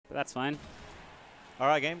But that's fine. All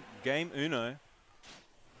right, game uno.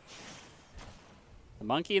 The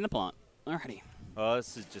monkey and the plant. Alrighty. Oh,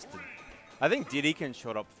 this is just I think Diddy can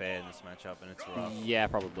short up fair in this matchup, and it's rough. Yeah,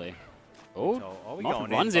 probably. Oh, So, we Moth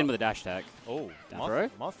going runs in with a dash attack. Oh, Down throw.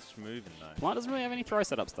 Moth's moving, though. Plant doesn't really have any throw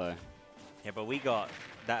setups, though. Yeah, but we got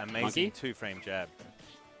that amazing two-frame jab.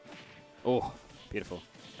 Oh, beautiful.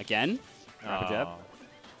 Again? Rapid jab.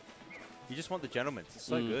 You just want the gentleman. It's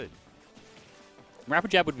so good.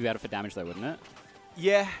 Rapid jab would be better for damage, though, wouldn't it?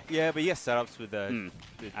 Yeah, but you get setups with the...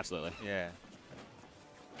 Absolutely. Yeah.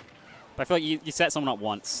 But I feel like you set someone up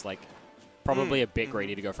once, like, probably a bit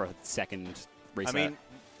greedy to go for a second reset. I mean,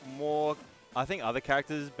 I think other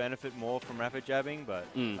characters benefit more from rapid jabbing, but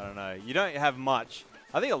I don't know. You don't have much.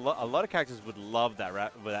 I think a lot of characters would love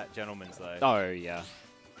that gentleman's, though. Oh, yeah.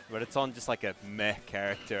 But it's on just like a meh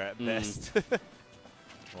character at best.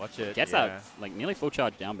 Watch it. Gets that, like, nearly full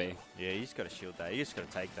charge down B. Yeah, you just got to shield that. You just got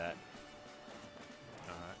to take that.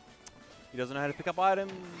 All right. He doesn't know how to pick up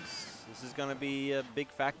items. This is going to be a big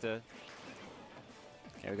factor.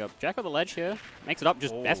 Okay, we got Jacko on the ledge here. Makes it up,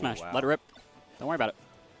 just F smash. Wow. Let it rip. Don't worry about it.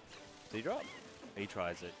 D-drop? He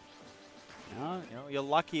tries it. No. You know, you're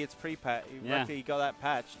lucky it's pre-patched. You're lucky you got that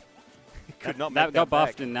patched. Could not make that got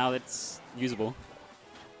buffed, back. and now it's usable.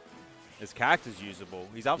 His character's usable.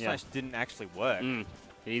 His up smash didn't actually work.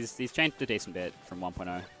 He's changed a decent bit from 1.0.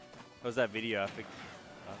 What was that video? I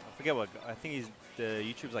forget what. I think the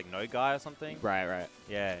YouTube's like No Guy or something. Right.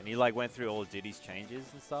 Yeah, and he like went through all of Diddy's changes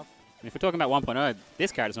and stuff. And if we're talking about 1.0,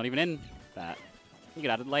 this character's not even in that. He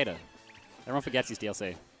got added later. Everyone forgets his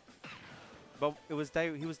DLC. But he was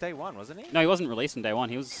day one, wasn't he? No, he wasn't released on day one.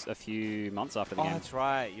 He was a few months after the game. Oh, that's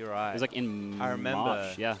right. You're right. It was like in I remember.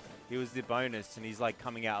 March, yeah. He was the bonus, and he's like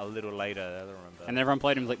coming out a little later. I don't remember. And everyone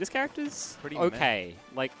played him like, this character's pretty okay.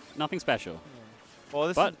 Like, nothing special. Yeah.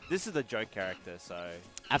 Well, this is the joke character, so...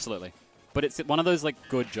 Absolutely. But it's one of those, like,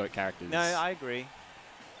 good joke characters. No, I agree.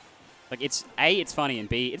 Like, it's A, it's funny, and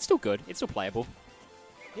B, it's still good. It's still playable.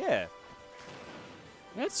 Yeah.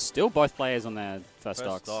 It's still both players on their first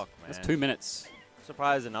stocks. Stock, man. That's 2 minutes.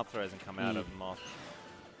 Surprised an up throw hasn't come out of Moth.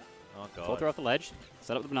 Oh, God. Full throw off the ledge.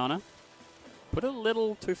 Set up the banana. Put it a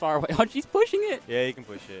little too far away. Oh, she's pushing it. Yeah, you can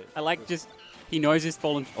push it. I like just... He knows he's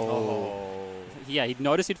fallen... Oh. Yeah, he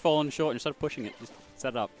noticed he'd fallen short and started pushing it. Just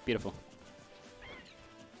set it up. Beautiful.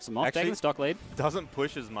 So Moth taking the stock lead. Doesn't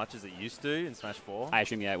push as much as it used to in Smash 4. I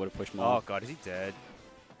assume, yeah, it would have pushed more. Oh, God, is he dead?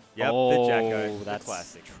 Yep, oh, the Jacko. That's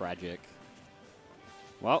classic. Tragic.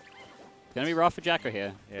 Well, it's going to be rough for Jacko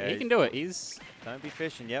here. Yeah, he can do it. He's... Don't be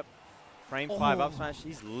fishing, yep. Frame 5 up smash.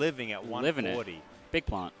 He's living at 140. Living it. Big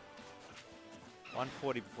plant.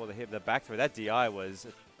 140 before the hit. The back throw. That DI was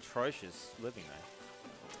atrocious living there.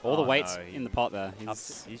 All the weights in the pot there.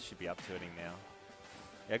 He should be up to it now.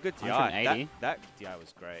 Yeah, good DI. 180. That DI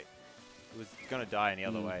was great. It was going to die any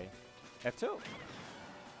other way. F2.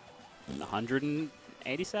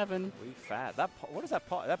 187. We fat. What is that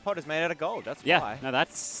pot? That pot is made out of gold. That's yeah, why. No,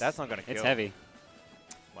 that's not going to kill. It's heavy.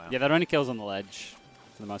 Wow. Yeah, that only kills on the ledge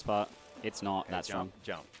for the most part. It's not that strong.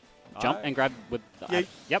 Jump. Jump and grab with the...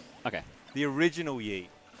 Yep. Okay. The original yeet.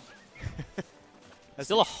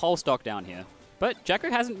 Still a whole stock down here. But Jacko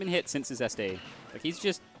hasn't been hit since his SD. Like, he's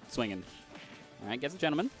just swinging. All right, gets a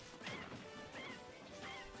gentleman.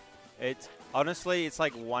 Honestly, it's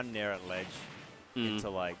like one nair at ledge into,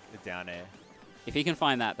 like, the down air. If he can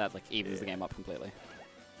find that like, evens the game up completely.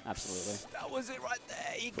 Absolutely. That was it right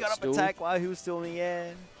there. He got up attack while he was still in the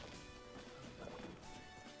air.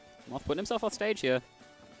 Moth putting himself off stage here.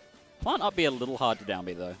 Plant up be a little hard to down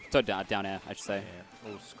B, though. So down air, I should say. Yeah. A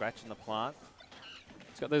little scratch in the plant.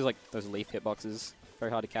 It's got those, like, those leaf hitboxes.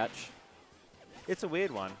 Very hard to catch. It's a weird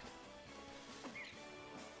one.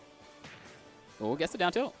 Oh, gets the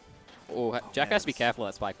down tilt. Oh, Jack has to be careful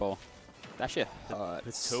of that spike ball. That shit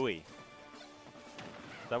hurts. Patui. Is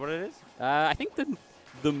that what it is? I think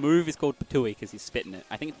the move is called Patui because he's spitting it.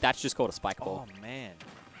 I think that's just called a spike ball. Oh, man.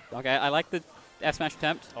 Okay, I like the F smash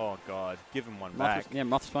attempt. Oh, God. Give him one back. Yeah,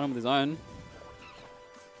 Moth responding with his own.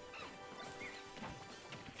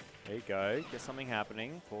 There you go. Get something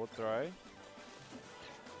happening. Forward throw.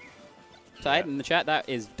 Tight in the chat, that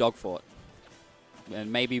is dog fort.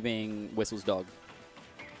 And maybe being Whistle's dog.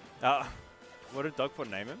 What did Dogfoot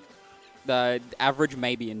name him? The average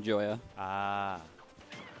maybe enjoyer. Ah.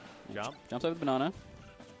 Jump. Jumps over the banana.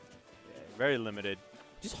 Yeah, very limited.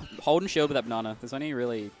 Just hold and shield with that banana. There's only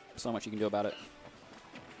really so much you can do about it.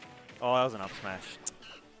 Oh, that was an up smash.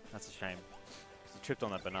 That's a shame. He tripped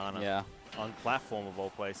on that banana. Yeah. On platform of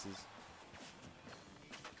all places.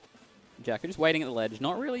 Jacko just waiting at the ledge.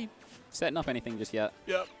 Not really setting up anything just yet.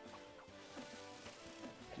 Yep.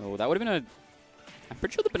 Oh, that would have been a...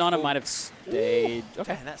 Pretty sure the banana might have stayed. Ooh,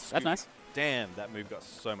 Okay, damn, that's nice. Damn, that move got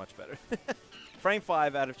so much better. Frame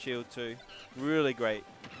 5 out of shield 2. Really great.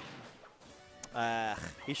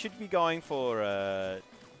 He should be going for...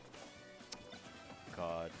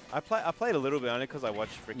 God. I played a little bit only because I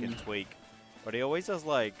watched freaking Tweak. But he always does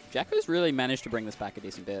like... Jacko's really managed to bring this back a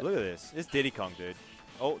decent bit. Look at this. It's Diddy Kong, dude.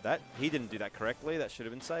 Oh, he didn't do that correctly. That should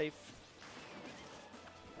have been safe.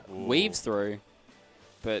 Ooh. Weaves through.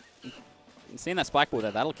 But seeing that spike ball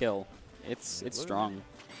there, that'll kill. It's strong.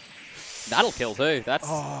 That'll kill too. That's...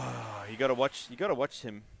 Oh, you gotta watch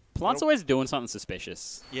him. Plant's always doing something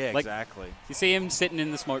suspicious. Yeah, like, exactly. You see him sitting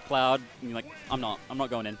in the smoke cloud, and you're like, I'm not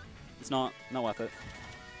going in. It's not worth it.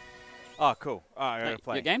 Oh, cool. All right, I gotta You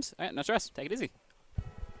play. got games? All right, no stress. Take it easy.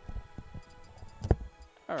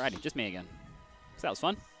 Alrighty, just me again. So that was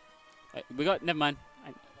fun. Never mind.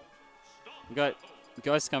 We got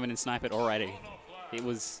Ghost come in and snipe it already. It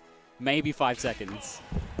was maybe 5 seconds.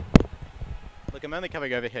 Look, I'm only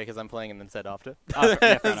coming over here because I'm playing and then said after. Oh, yeah,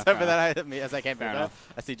 fair enough, so for that, as I came fair over,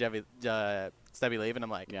 enough. I see Stubby leave, and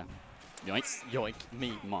I'm like, Yeah. Yoinks. yoink,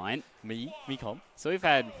 me, Me. com. So we've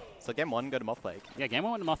had... So game 1, go to MothPlague. Yeah, game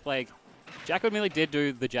 1 went to MothPlague. Jacko admittedly did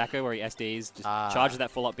do the Jacko where he SDs, just charges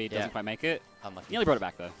that full up beat, doesn't quite make it. Unlucky. Nearly brought it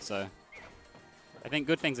back though, so I think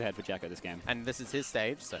good things ahead for Jacko this game. And this is his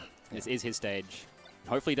stage, so... This is his stage.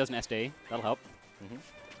 Hopefully he doesn't SD, that'll help.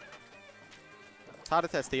 It's harder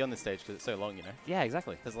to SD on this stage because it's so long, you know? Yeah,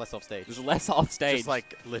 exactly. There's less off stage. There's less off stage. Just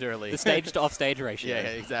like, literally. The stage to off stage ratio. Yeah,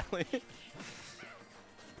 exactly.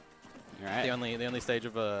 Alright. The only stage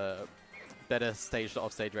of a better stage to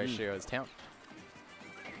off stage ratio is Town.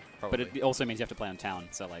 Probably. But it also means you have to play on Town,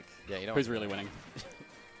 so like, yeah, you don't who's really winning?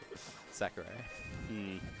 Sakurai.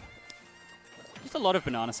 Just a lot of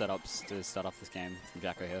banana setups to start off this game from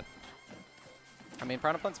Jacko here. I mean,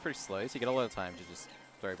 Piranha Plant's pretty slow, so you get a lot of time to just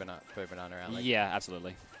throw banana around. Like, Yeah,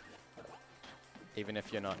 absolutely. even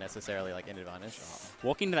if you're not necessarily like in advantage.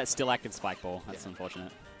 Walking into that still active spike ball, that's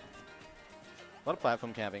unfortunate. A lot of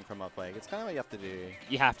platform camping from MothPlague. It's kind of what you have to do.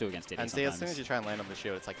 You have to against Diddy And see, as soon as you try and land on the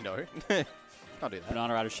shield, it's like, no. Can't do that.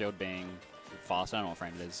 Banana out of shield being fast, I don't know what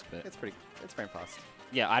frame it is, but... It's frame fast.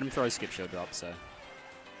 Yeah, item throws skip shield drop, so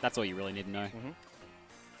that's all you really need to know.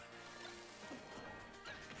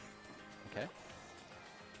 Okay.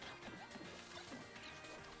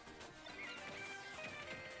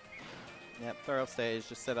 Yep, throw off stage,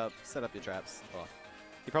 just set up your traps. Oh.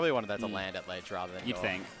 You probably wanted that to land at ledge rather than You'd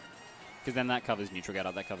think. Because then that covers neutral get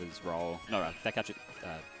up, that covers roll. No, that catches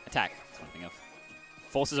attack. That's one thing of.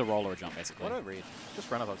 Forces a roll or a jump, basically. What do I read?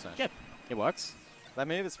 Just run up smash. Yeah, it works. That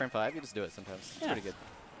move is frame 5, you just do it sometimes. It's pretty good.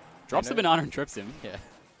 Drops the banana and trips him. Yeah.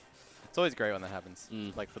 It's always great when that happens.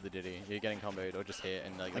 Like for the Diddy. You're getting comboed or just hit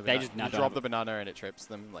and like they just you drop the banana and it trips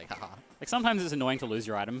them, like haha. Like sometimes it's annoying to lose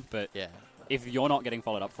your item, but yeah. If you're not getting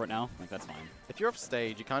followed up for it now, like that's fine. If you're off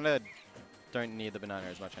stage, you kind of don't need the banana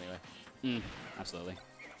as much anyway. Absolutely.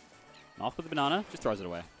 Off with the banana, just throws it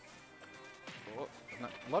away. Oh, no,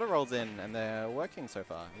 a lot of rolls in, and they're working so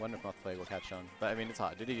far. I wonder if MothPlague will catch on. But I mean, it's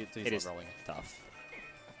hard. Diddy's not rolling. Tough.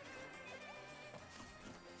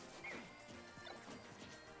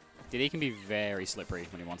 Diddy can be very slippery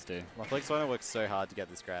when he wants to. MothPlague's trying to work so hard to get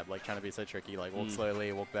this grab, like trying to be so tricky, like walk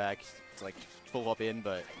slowly, walk back, like full hop in,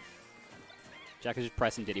 but... Jacko's just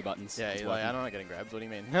pressing Diddy buttons. Yeah, he's like, I'm not getting grabs, what do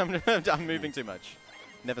you mean? I'm moving too much.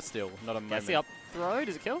 Never still, not a moment. That's the up throw,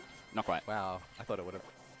 does it kill? Not quite. Wow, I thought it would have.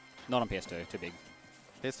 Not on PS2, too big.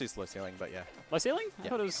 PS2 slow ceiling, but yeah. Low ceiling? Yeah. I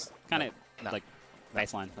thought it was kind of like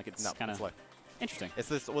baseline, like it's kind of slow. Interesting. It's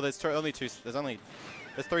this. Well, there's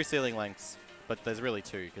there's 3 ceiling lengths, but there's really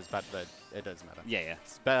 2 because it doesn't matter. Yeah.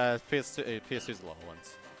 PS2's the lower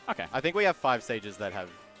ones. Okay. I think we have 5 stages that have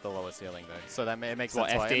the lower ceiling though, so that it makes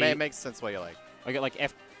sense. It makes sense why you're like. I get like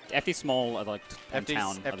FD small are like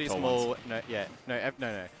town. FD small. Ones. No.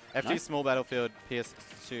 FD small battlefield.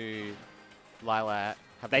 PS2 Lilat.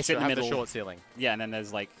 They sit in the middle. The short ceiling. Yeah, and then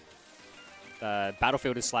there's like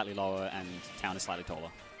battlefield is slightly lower and town is slightly taller.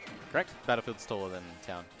 Correct? Battlefield's taller than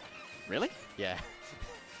town. Really? Yeah.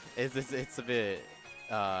 It's a bit.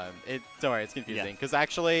 Don't worry, it's confusing because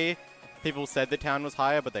actually, people said the town was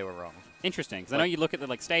higher, but they were wrong. Interesting, because I know you look at the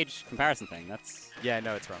like stage comparison thing. That's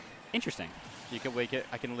no, it's wrong. Interesting. You can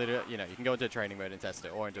I can literally, you can go into training mode and test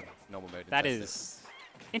it, or into normal mode. That is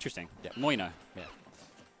interesting. Yeah. More you know. Yeah.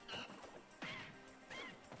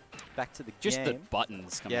 Back to the just game. The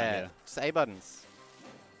buttons come out here. Just A buttons.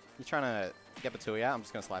 You're trying to get Batui out. I'm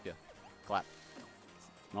just gonna slap you. Clap.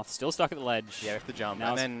 Moth still stuck at the ledge. Yeah, we have to jump.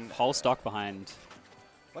 Now and then whole stock behind.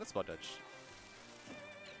 What a spot dodge.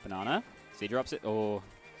 Banana. C drops it. Or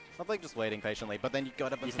not like just waiting patiently, but then you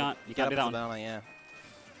got up. You can't do that one. Banana, yeah.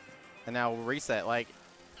 And now we'll reset. Like,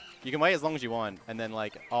 you can wait as long as you want, and then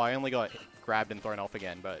like, oh, I only got grabbed and thrown off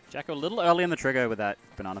again. But Jacko a little early on the trigger with that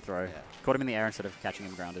banana throw. Yeah. Caught him in the air instead of catching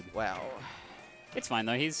him grounded. wow. It's fine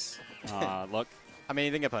though. He's look. I mean, he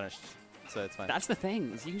didn't get punished, so it's fine. That's the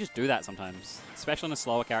thing. Is you can just do that sometimes, especially on a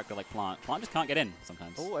slower character like Plant. Plant just can't get in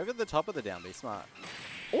sometimes. Oh, over the top of the down B, smart.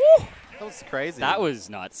 Ooh! That was crazy. That was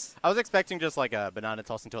nuts. I was expecting just like a banana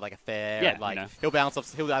toss into like a fair. Yeah, and, like you know. he'll bounce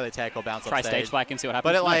off. He'll either tech or bounce Try off stage spike and see what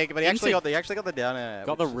happens. But No, he actually into- got the down air.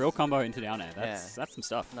 got the which real is combo into down air. That's some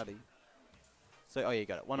stuff. nutty. So oh, yeah, you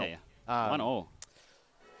got it. 1-0. Yeah. 1-0.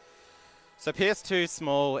 So PS2,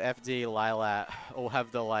 Small, FD, Lilat all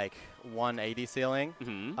have the like 180 ceiling.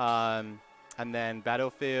 Mm-hmm. And then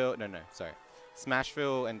Battlefield, sorry.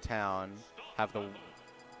 Smashville and Town have the,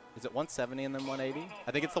 is it 170 and then 180?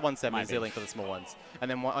 I think it's the 170 Might be. ceiling for the small ones. And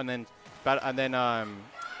then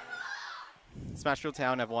Smashville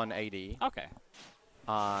Town have 180. Okay.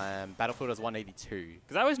 Battlefield has 182.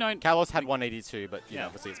 Because I always known. Kalos had 182, but you know, Yeah.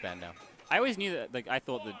 obviously it's banned now. I always knew that. Like I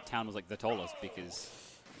thought the town was like the tallest because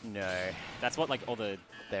No, that's what like all the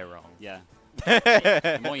they're wrong. yeah.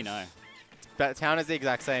 The more you know. But Town is the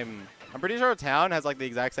exact same. I'm pretty sure Town has like the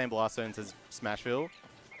exact same blast zones as Smashville.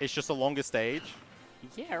 It's just a longer stage,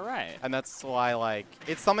 Yeah. Right. and that's why like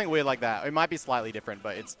it's something weird like that. It might be slightly different,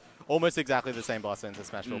 but it's almost exactly the same blast zones as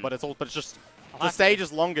Smashville. Mm. But it's just I'll the have stage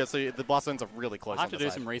is longer, so the blast zones are really close. I'll have on to the do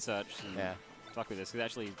side. some research. And Yeah. Fuck with this because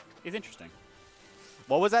actually it's interesting.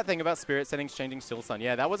 What was that thing about spirit settings changing Still Stun?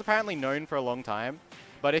 Yeah, that was apparently known for a long time.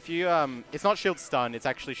 But if you, it's not shield stun, it's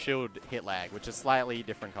actually shield hit lag, which is slightly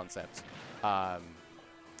different concept. And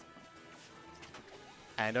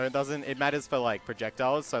it matters for like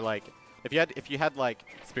projectiles. So like, if you had like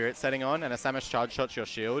spirit setting on and a Samus charge shots your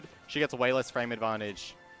shield, she gets way less frame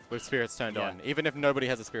advantage with spirits turned Yeah. on, even if nobody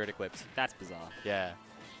has a spirit eclipse. That's bizarre. Yeah.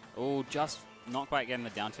 Oh, just not quite getting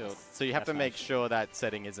the down tilt. So you have to That's make nice. sure that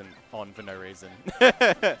setting isn't on for no reason.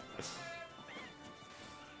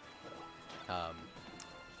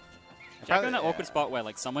 Jacko in that yeah. awkward spot where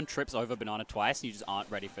like someone trips over banana twice and you just aren't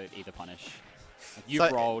ready for either punish. Like, you've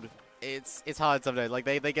So- rolled. It's hard sometimes. Like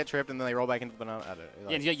they get tripped and then they roll back into the banana. I don't know.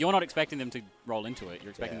 Yeah, Like, you're not expecting them to roll into it. You're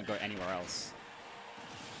expecting Yeah. them to go anywhere else.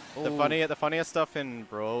 The Ooh. funniest stuff in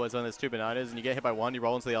Brawl is when there's two bananas and you get hit by one, you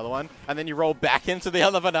roll into the other one, and then you roll back into the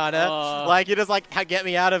other banana. Like you're just like, get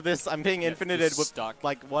me out of this. I'm being Yeah, infinited you're with stuck.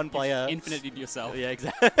 like one player. Infinited yourself. Yeah,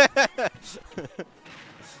 exactly.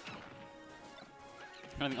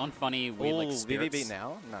 Kind of on funny, weird like Ooh, spirits, VVB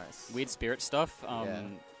now? Nice. weird spirit stuff. Yeah.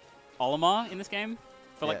 Olimar in this game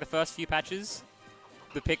for like Yeah. the first few patches,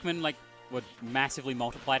 the Pikmin like were massively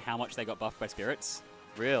multiplied how much they got buffed by spirits.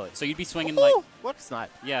 Really? So you'd be swinging like What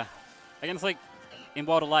snipe? yeah, against like in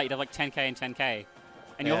Wild of Light you'd have like 10k and 10k,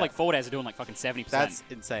 and your Yeah. like forward airs are doing like fucking 70%. That's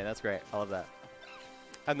insane. That's great. I love that.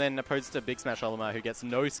 And then opposed to Big Smash Olimar, who gets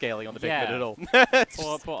no scaling on the Pikmin Yeah. at all. It's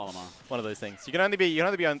poor just Olimar. one of those things. You can only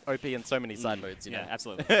be on OP in so many side modes. You Yeah, know?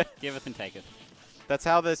 absolutely. Giveth and taketh. That's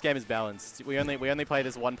how this game is balanced. We only play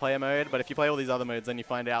this one player mode, but if you play all these other modes, then you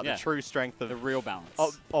find out Yeah. the true strength The of real balance.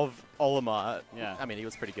 of Olimar. Yeah. I mean, he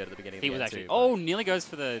was pretty good at the beginning of He the was game actually. too, Oh, nearly goes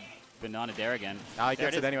for the banana dare again. but he There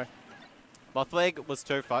gets it it is. anyway. MothPlague was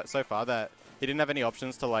so far that he didn't have any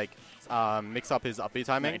options to like mix up his up B No,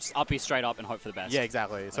 timing. just up, be straight up, and hope for the best. Yeah,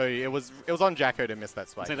 exactly. So it was on Jacko to miss that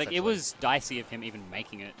spike. So like it essentially. was dicey of him even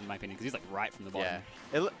making it, in my opinion, because he's like right from the bottom.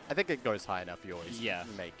 Yeah. I think it goes high enough. You always Yeah.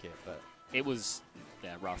 make it, but It was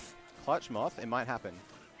rough. clutch Moth, it might happen.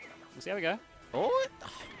 We'll see how we go. Oh,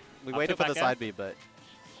 we Up waited tilt for the back air. side B, but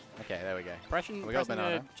okay, there we go. Pressing We got the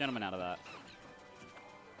banana. gentleman out of that.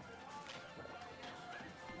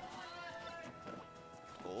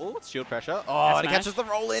 Oh, it's shield pressure. Oh, That's and it smash. catches the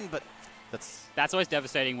roll in, but that's That's always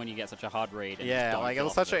devastating when you get such a hard read. And yeah. just don't Like it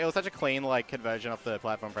was fall off such a clean like conversion off the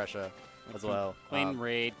platform pressure as well. Clean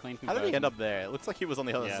read, clean How did he end up there? It looks like he was on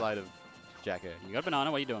the other Yeah. side of Jacko. You got a banana.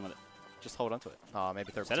 What are you doing with it? Just hold on to it. Oh,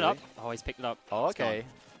 maybe throw Set two. it up. Oh, he's picked it up. Oh, It's gone. okay.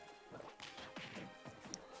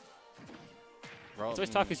 Roll. It's always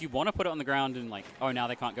tough because you want to put it on the ground and like, oh, now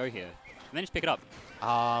they can't go here. And then just pick it up.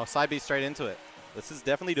 Oh, side B straight into it. This is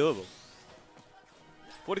definitely doable.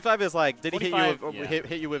 45 is like, did he hit 45, you yeah.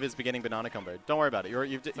 hit you with his beginning banana combo? Don't worry about it. You're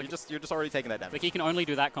just already taking that damage. Like he can only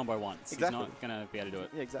do that combo once. Exactly. He's not going to be able to do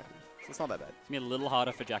it. Yeah, exactly. So it's not that bad. It's going to be a little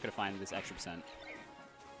harder for Jacko to find this extra percent.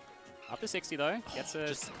 Up to 60 though. Gets a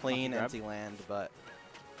Just clean grab. empty land, but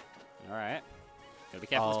All right. Gotta be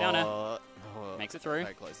careful. It's down there. oh, Makes it through.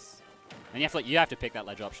 very close. And you have to pick that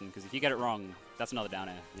ledge option because if you get it wrong, that's another down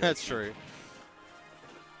air. That's true.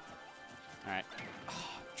 All right.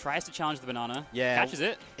 Tries to challenge the banana. Yeah. Catches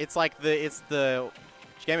it. It's like the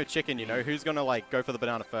game of chicken, you know, who's gonna like go for the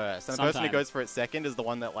banana first, and the person who Sometimes. goes for it second is the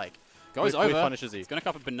one that like Goes with over. punishes you. He's going to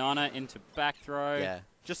cop a banana into back throw. Yeah.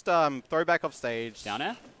 Just throw back off stage. Down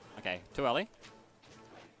air. Okay, too early.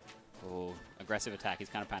 Oh, aggressive attack. He's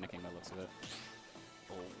kind of panicking by the looks of it.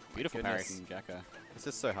 Oh, beautiful parry from Jacko. This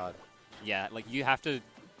is so hard. Yeah, like you have to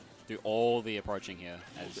do all the approaching here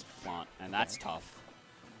as Plant, and that's tough.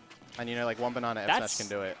 And you know, like one banana F smash can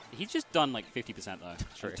do it. He's just done like 50% though.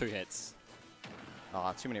 True. 2 hits.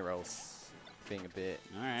 Ah, too many rolls. Being a bit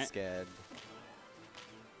scared.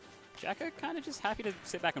 Jacko kind of just happy to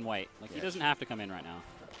sit back and wait. Like he doesn't have to come in right now.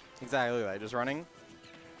 Exactly, like just running.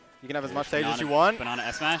 You can have as much stage as you want. Banana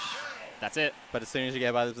S smash. That's it. But as soon as you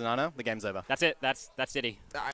get by the banana, the game's over. That's it. That's Diddy.